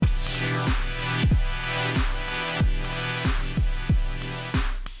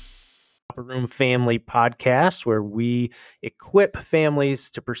Room Family podcast, where we equip families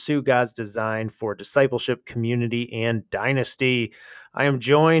to pursue God's design for discipleship, community, and dynasty. I am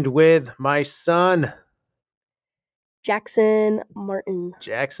joined with my son, Jackson Martin.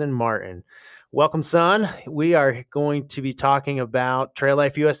 Jackson Martin. Welcome, son. We are going to be talking about Trail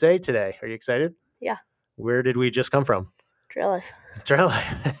Life USA today. Are you excited? Yeah. Where did we just come from? Trail Life. Trail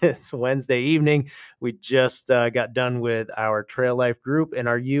Life. It's Wednesday evening. We just got done with our Trail Life group. And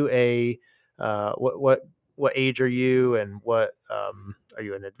are you what age are you? And what are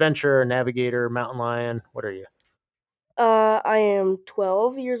you, an adventurer, navigator, mountain lion? What are you? I am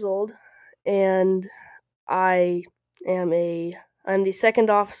 12 years old, and I am I'm the second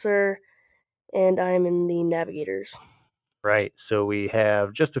officer, and I'm in the Navigators. Right. So we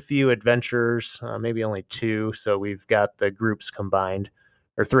have just a few adventurers, maybe only two. So we've got the groups combined,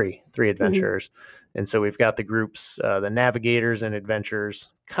 or three adventurers. And so we've got the groups, the navigators and adventurers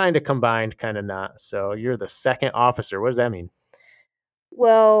kind of combined, kind of not. So you're the second officer. What does that mean?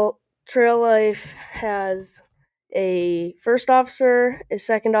 Well, Trail Life has a first officer, a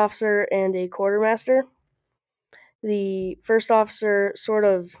second officer, and a quartermaster. The first officer sort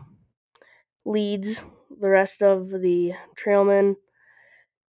of leads the rest of the trailmen,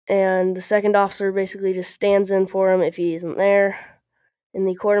 and the second officer basically just stands in for him if he isn't there. And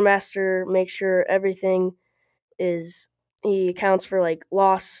the quartermaster makes sure everything is, he accounts for like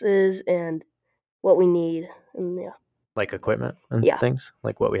losses and what we need. And yeah. Like equipment and Yeah. things,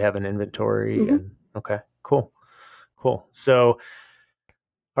 like what we have in inventory. Mhm. And okay, cool. So,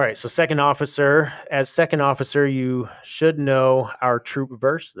 all right. So as second officer, you should know our troop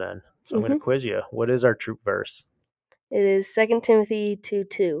verse then. So I'm going to quiz you. What is our troop verse? It is 2 Timothy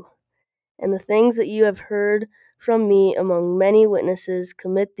 2:2. And the things that you have heard from me among many witnesses,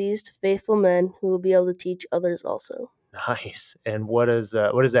 commit these to faithful men who will be able to teach others also. Nice. And what does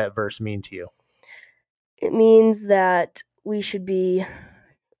that verse mean to you? It means that we should be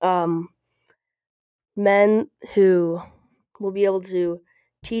men who will be able to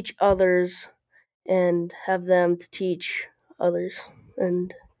teach others and have them to teach others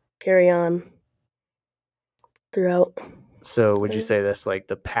and carry on throughout. So would you say that's like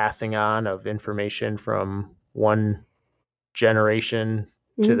the passing on of information from one generation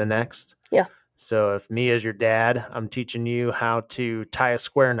to the next? Yeah. So if me as your dad, I'm teaching you how to tie a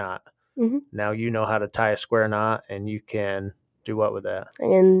square knot. Now you know how to tie a square knot, and you can do what with that? I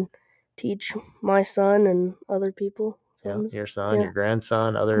can teach my son and other people. Yeah, Sons. your son, Yeah. your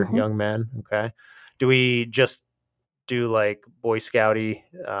grandson, other young men. Okay. Do we just do like Boy Scouty?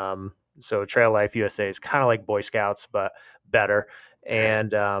 So Trail Life USA is kind of like Boy Scouts, but better.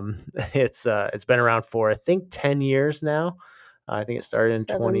 And it's been around for I think 10 years now. I think it started in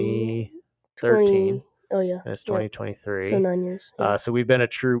 2013. Oh yeah. And it's Yep. 2023. So 9 years. Yeah. So we've been a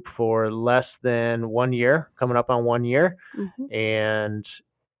troop for less than 1 year, coming up on 1 year. And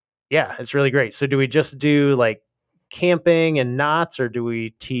yeah, it's really great. So do we just do like camping and knots, or do we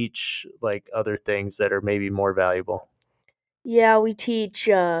teach like other things that are maybe more valuable? Yeah, we teach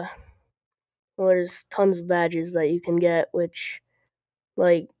well, there's tons of badges that you can get, which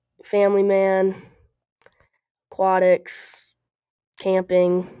like family man, aquatics,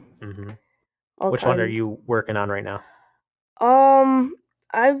 camping, all Which one are kinds. you working on right now?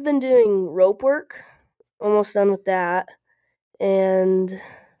 I've been doing rope work, almost done with that, and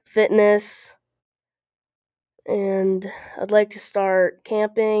fitness, and I'd like to start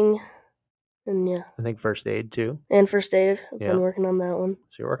camping, and yeah, I think first aid too. and first aid. I've Yeah. been working on that one.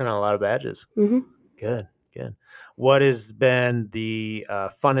 So you're working on a lot of badges. Good. Good. What has been the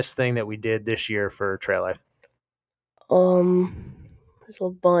funnest thing that we did this year for Trail Life? There's a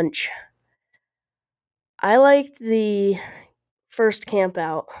bunch. I liked the first camp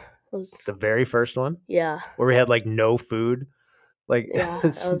out. The very first one? Yeah. Where we had like no food. Like, Yeah,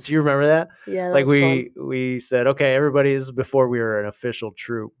 do you remember that? Yeah, that Like was fun. we said, okay, everybody, is before we were an official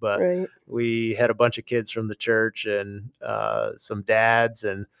troop, but Right. we had a bunch of kids from the church and some dads,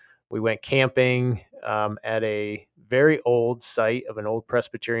 and we went camping at a very old site of an old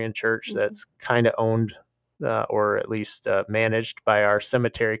Presbyterian church that's kind of owned or at least managed by our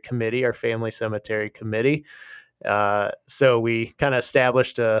cemetery committee, our family cemetery committee. So we kind of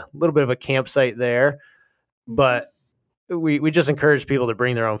established a little bit of a campsite there, but we just encouraged people to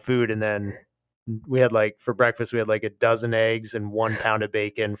bring their own food. And then we had like, for breakfast, we had like a dozen eggs and 1 pound of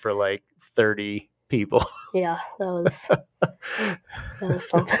bacon for like 30 people. Yeah, that was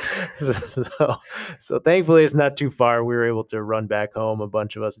something. So thankfully it's not too far. We were able to run back home, a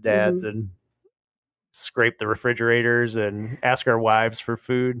bunch of us dads, and scrape the refrigerators and ask our wives for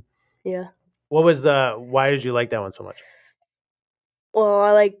food. Yeah. Why did you like that one so much? Well,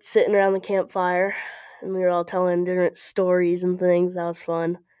 I liked sitting around the campfire, and we were all telling different stories and things. That was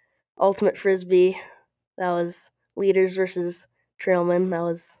fun. Ultimate Frisbee. That was leaders versus trailmen. That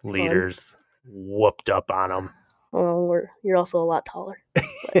was fun. Leaders whooped up on them. Well, you're also a lot taller.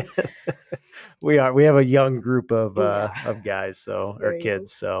 But We have a young group of yeah, guys, so or very young.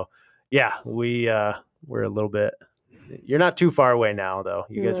 kids. So yeah, we're a little bit. You're not too far away now, though.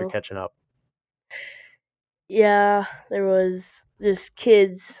 You guys are No. catching up. Yeah, there was just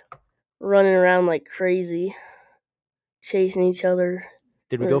kids running around like crazy, chasing each other.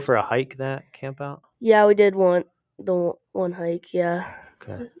 Did we It go was- for a hike that camp out? Yeah, we did the one hike. Yeah,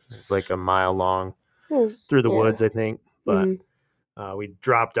 Okay, it's like a mile long it was through the yeah. woods, I think. But hmm we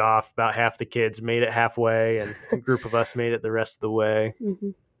dropped off. About half the kids made it halfway, and a group of us made it the rest of the way.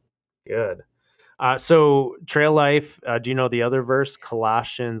 hmm Good. So trail life. Do you know the other verse?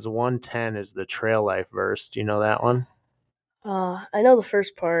 Colossians 1:10 is the trail life verse. Do you know that one? I know the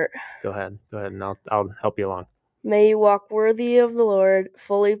first part. Go ahead, and I'll help you along. May you walk worthy of the Lord,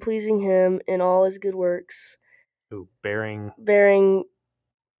 fully pleasing Him in all His good works, Ooh, bearing bearing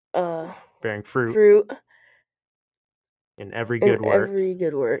fruit fruit in every in good work every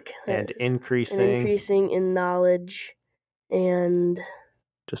good work, and and increasing increasing in knowledge and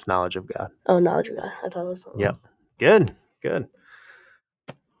just knowledge of God. knowledge of God. I thought it was something Yep. else. Good.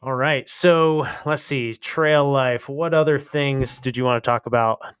 All right. So let's see. Trail life. What other things did you want to talk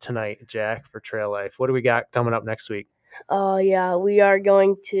about tonight, Jack, for trail life? What do we got coming up next week? Yeah, we are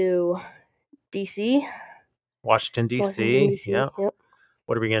going to DC, Washington, D.C. Washington D.C. Yep. Yep,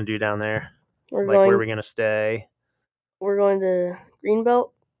 What are we going to do down there? we're Like, where are going. we going to stay? We're going to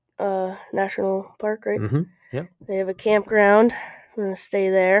Greenbelt National Park, right? Mm-hmm. Yep. They have a campground. We're gonna stay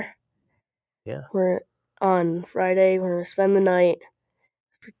there. Yeah. We're on Friday. We're gonna spend the night,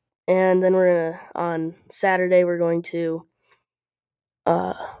 and then we're gonna on Saturday. We're going to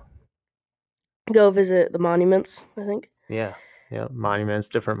uh, go visit the monuments. I think. Yeah. Monuments,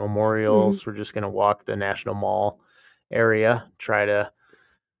 different memorials. We're just going to walk the National Mall area, try to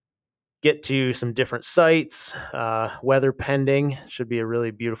get to some different sites. Weather pending, should be a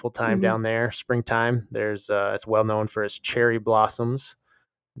really beautiful time down there. Springtime. There's it's well known for its cherry blossoms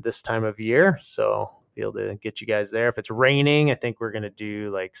this time of year, so be able to get you guys there. If it's raining, I think we're gonna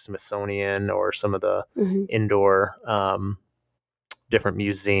do like Smithsonian or some of the indoor different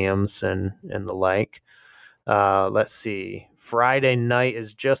museums and the like. Let's see. Friday night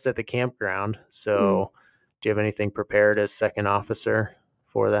is just at the campground. So, do you have anything prepared as second officer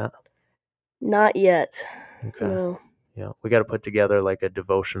for that? Not yet. Okay. No. Yeah, we got to put together like a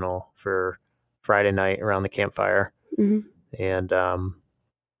devotional for Friday night around the campfire, and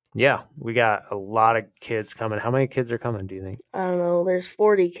yeah, we got a lot of kids coming. How many kids are coming? Do you think? I don't know. There's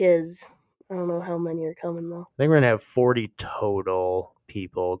 40 kids. I don't know how many are coming though. I think we're gonna have 40 total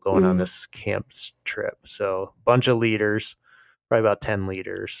people going on this camp trip. So bunch of leaders, probably about 10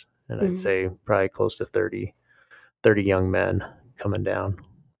 leaders, and I'd say probably close to 30 young men coming down.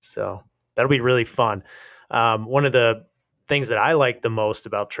 So that'll be really fun. One of the things that I like the most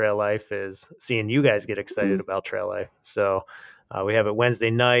about trail life is seeing you guys get excited about trail life. So we have it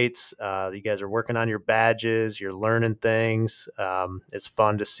Wednesday nights. You guys are working on your badges, you're learning things. It's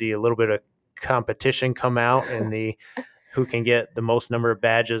fun to see a little bit of competition come out in the who can get the most number of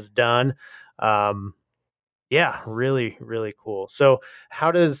badges done. Yeah, really, really cool. So,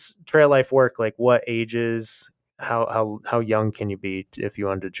 how does trail life work? Like, what ages? How young can you be if you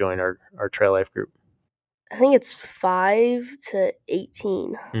wanted to join our trail life group? I think it's 5 to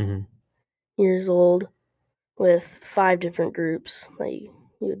 18 years old with 5 different groups that you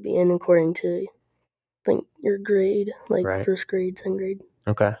would be in according to, I think, your grade, like Right. first grade, second grade.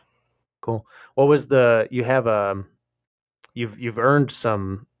 Okay, cool. What was you have you've earned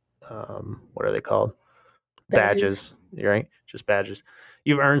some what are they called? Badges, right? Just badges.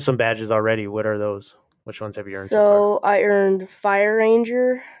 You've earned some badges already. What are those? Which ones have you earned so far? So I earned Fire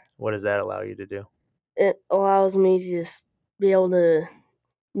Ranger. What does that allow you to do? It allows me to just be able to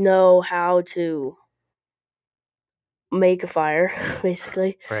know how to make a fire,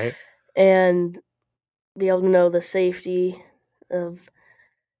 basically. Right. And be able to know the safety of,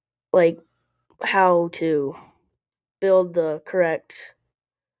 like, how to build the correct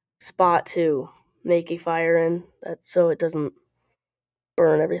spot to make a fire in, so it doesn't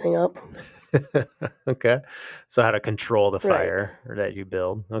burn everything up. Okay. So how to control the fire that you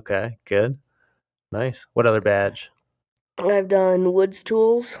build. Okay, good. Nice. What other badge? I've done Woods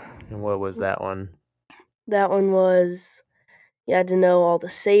Tools. And what was that one? That one was you had to know all the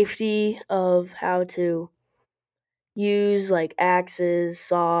safety of how to use like axes,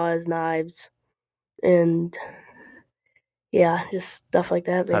 saws, knives, and Yeah, just stuff like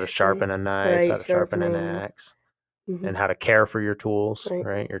that, basically. How to sharpen a knife, right, how to sharpen an sharpening. axe, Mhm. and how to care for your tools, Right.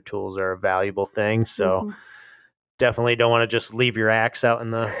 right? Your tools are a valuable thing. So Mhm. definitely don't want to just leave your axe out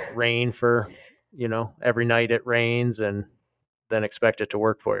in the rain for, every night it rains and then expect it to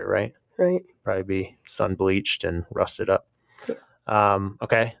work for you, right? Right. Probably be sun bleached and rusted up. Yeah.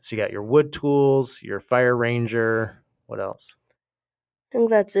 Okay, so you got your wood tools, your fire ranger. What else? I think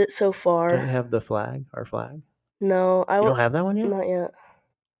that's it so far. Don't you have the flag, our flag? No, You don't have that one yet? not yet.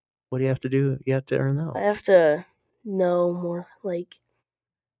 What do you have to do? You have to earn that I one. have to know more, like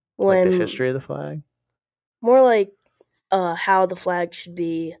Like the when history of the flag? more like how the flag should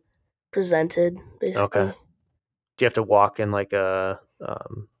be presented, basically. Okay. Do you have to walk in like do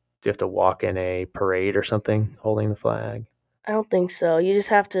you have to walk in a parade or something holding the flag? I don't think so. You just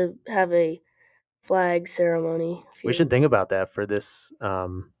have to have a flag ceremony. We should think about that for this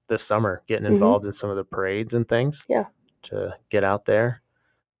summer, getting Mhm. involved in some of the parades and things Yeah. to get out there.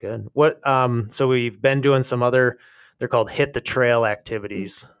 Good. So we've been doing some other, they're called hit the trail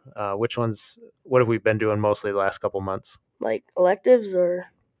activities. What have we been doing mostly the last couple months? Like electives or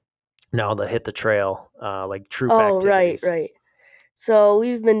No, the hit the trail, like troop oh, right, activities. right. So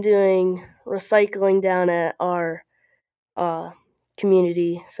we've been doing recycling down at our uh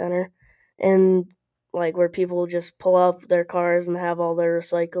community center, and like where people just pull up their cars and have all their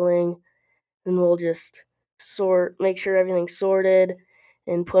recycling, and we'll just make sure everything's sorted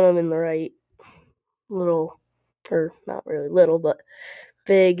and put them in the right little, or not really little, but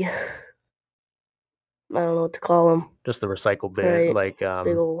big, I don't know what to call them. Just the recycle bin, Right. like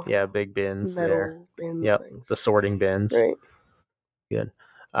Big old yeah, big bins there. metal bin Yep, things. the sorting bins. Right. Good.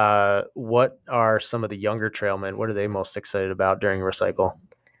 What are some of the younger trailmen? What are they most excited about during recycle?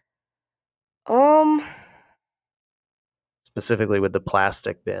 Um. Specifically with the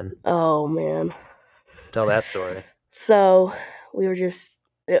plastic bin. Oh man. Tell that story. So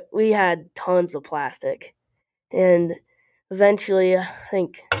we had tons of plastic, and eventually, I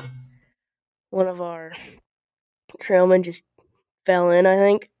think one of our trailmen just fell in. I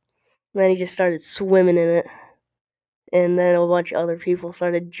think, and then he just started swimming in it, and then a bunch of other people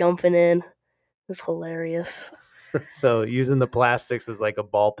started jumping in. It was hilarious. So using the plastics as like a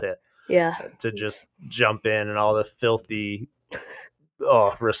ball pit. Yeah. To just jump in and all the filthy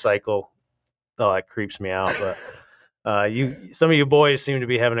recycle. Oh, it creeps me out. But some of you boys seem to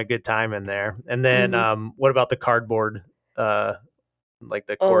be having a good time in there. And then what about the cardboard? Like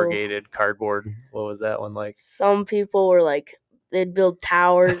the corrugated cardboard. What was that one like? Some people were like, they'd build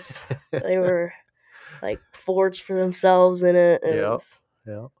towers. They were like forts for themselves in it. Yeah.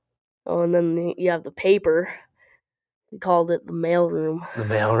 Oh, and then you have the paper. We called it the mailroom. The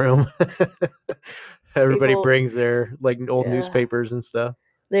mailroom. Everybody People- brings their like old Yeah. newspapers and stuff.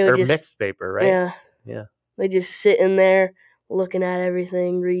 They would Or just mixed paper, right? Yeah. They just sit in there looking at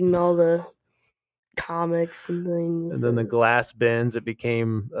everything, reading all the comics and things. And then the glass bins, it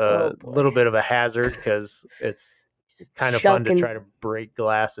became a Oh, boy. little bit of a hazard because it's Just kind of fun to chucking- try to break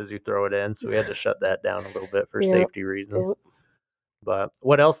glass as you throw it in. So we had to shut that down a little bit for Yeah. safety reasons. Yep. But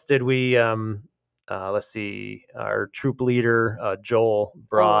what else did we? Let's see. Our troop leader Joel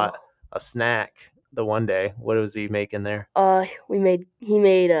brought a snack the one day. What was he making there? He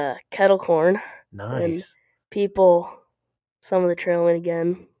made kettle corn. Nice. And some of the trailmen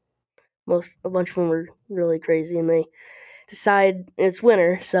again, a bunch of them were really crazy, and they decide it's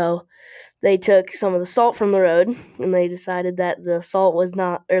winter, so they took some of the salt from the road, and they decided that the salt was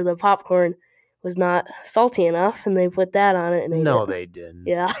not, or the popcorn was not salty enough, and they put that on it. And No, they didn't.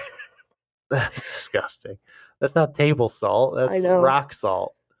 Yeah. That's disgusting. That's not table salt. I That's know. rock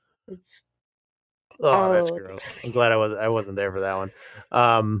salt. It's That's gross. I'm glad I wasn't there for that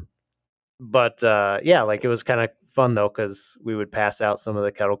one. But yeah, like it was kind of fun though because we would pass out some of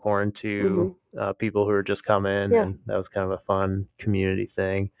the kettle corn to people who were just coming, and that was kind of a fun community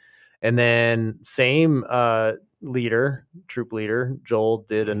thing. And then same troop leader Joel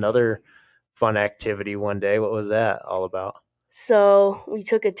did another fun activity one day. What was that all about? So we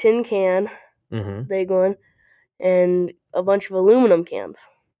took a tin can, big one, and a bunch of aluminum cans.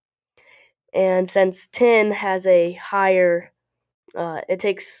 And since tin has a higher, it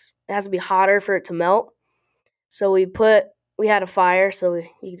has to be hotter for it to melt. So we had a fire, so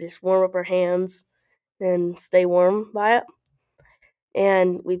we just warm up our hands and stay warm by it.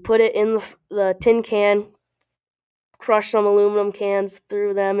 And we put it in the tin can, crushed some aluminum cans,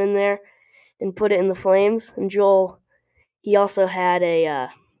 threw them in there, and put it in the flames. And Joel, he also had a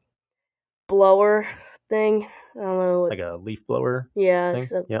blower thing. I don't know. Like a leaf blower? Yeah, thing?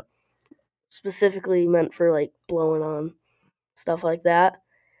 except Yep. specifically meant for like blowing on stuff like that.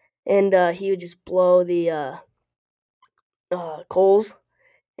 And he would just blow the coals,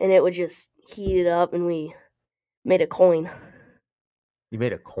 and it would just heat it up, and we made a coin. You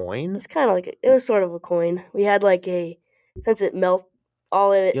made a coin? It's kind of like it was sort of a coin. We had like since it melt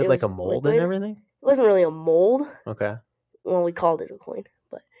all of it. You had It like was a mold liquid. and everything? It wasn't really a mold. Okay. Well, we called it a coin,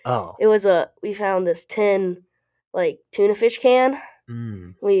 but Oh. it was we found this tin, like tuna fish can.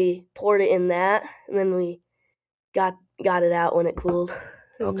 Mm. We poured it in that, and then we got it out when it cooled.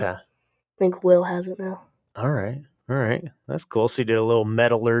 Okay. I think Will has it now. All right. That's cool. So you did a little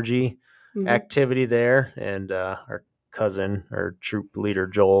metallurgy activity there, and our cousin or troop leader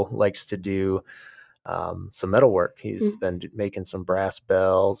Joel likes to do some metal work. He's been making some brass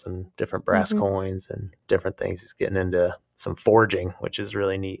bells and different brass coins and different things. He's getting into some forging, which is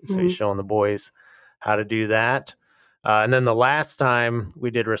really neat. So he's showing the boys how to do that. And then the last time we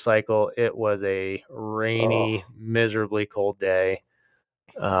did recycle, it was a rainy, miserably cold day.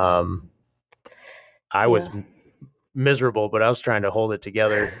 I was miserable, but I was trying to hold it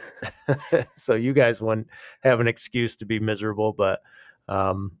together so you guys wouldn't have an excuse to be miserable. But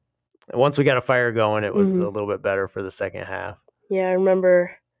once we got a fire going, it was a little bit better for the second half. Yeah, I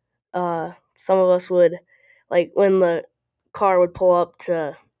remember some of us would, like when the car would pull up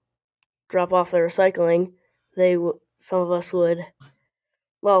to drop off the recycling, some of us would,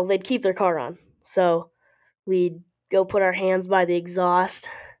 well, they'd keep their car on. So we'd go put our hands by the exhaust,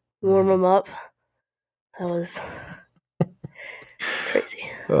 warm them up. That was crazy.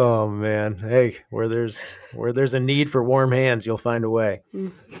 Oh man, hey, where there's a need for warm hands, you'll find a way.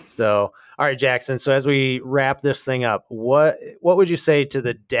 So, all right, Jackson. So as we wrap this thing up, what would you say to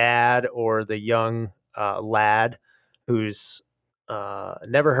the dad or the young lad who's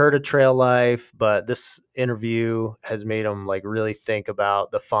never heard of trail life, but this interview has made them like really think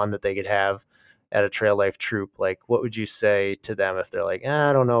about the fun that they could have at a trail life troop? Like, what would you say to them if they're like,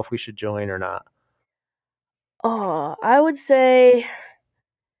 I don't know if we should join or not? Oh, I would say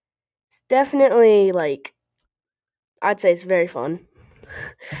it's definitely I'd say it's very fun.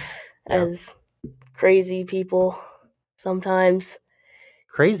 As crazy people sometimes.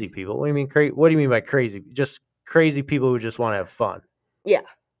 Crazy people? What do you mean what do you mean by crazy? Just crazy people who just want to have fun. Yeah.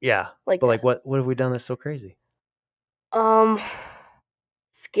 Yeah. But like what have we done that's so crazy?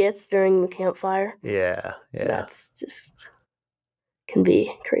 Skits during the campfire. Yeah. That's just can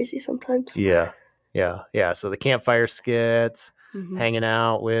be crazy sometimes. Yeah. So the campfire skits, hanging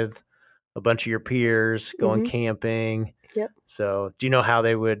out with a bunch of your peers, going camping. Yep. So do you know how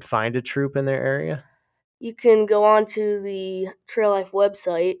they would find a troop in their area? You can go onto the Trail Life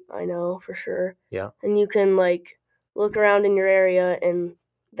website, I know for sure. Yeah. And you can look around in your area, and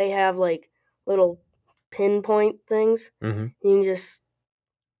they have little pinpoint things. You can just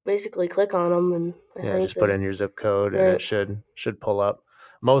basically click on them, and just put in your zip code, and it should pull up.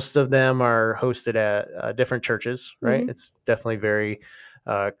 Most of them are hosted at different churches, right? It's definitely very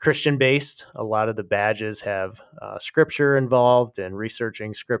Christian based. A lot of the badges have scripture involved, and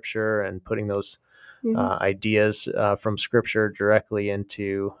researching scripture and putting those ideas from scripture directly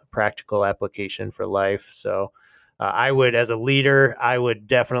into practical application for life. So I would, as a leader, I would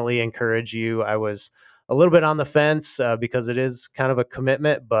definitely encourage you. I was a little bit on the fence because it is kind of a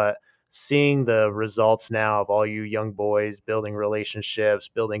commitment, but seeing the results now of all you young boys building relationships,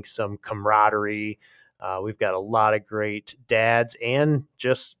 building some camaraderie. We've got a lot of great dads and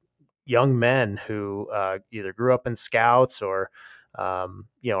just young men who either grew up in scouts or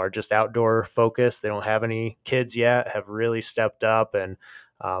are just outdoor focused. They don't have any kids yet, have really stepped up and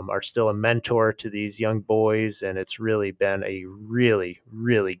are still a mentor to these young boys. And it's really been a really,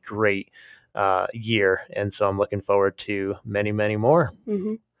 really great year. And so I'm looking forward to many, many more.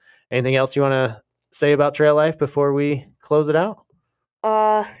 Anything else you want to say about trail life before we close it out?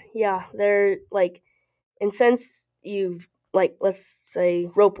 Yeah, they're and since you've let's say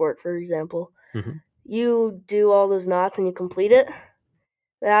rope work, for example, you do all those knots and you complete it,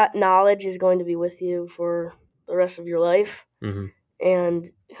 that knowledge is going to be with you for the rest of your life. And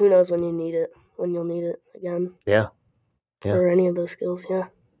who knows when you'll need it again. Yeah. For any of those skills. Yeah.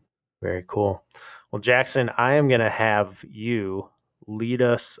 Very cool. Well, Jackson, I am going to have you lead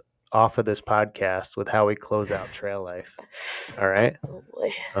us off of this podcast with how we close out trail life. All right? Oh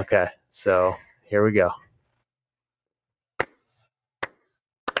boy. Okay. So here we go.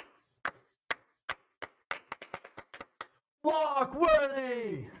 Walk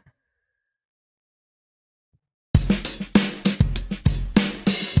worthy.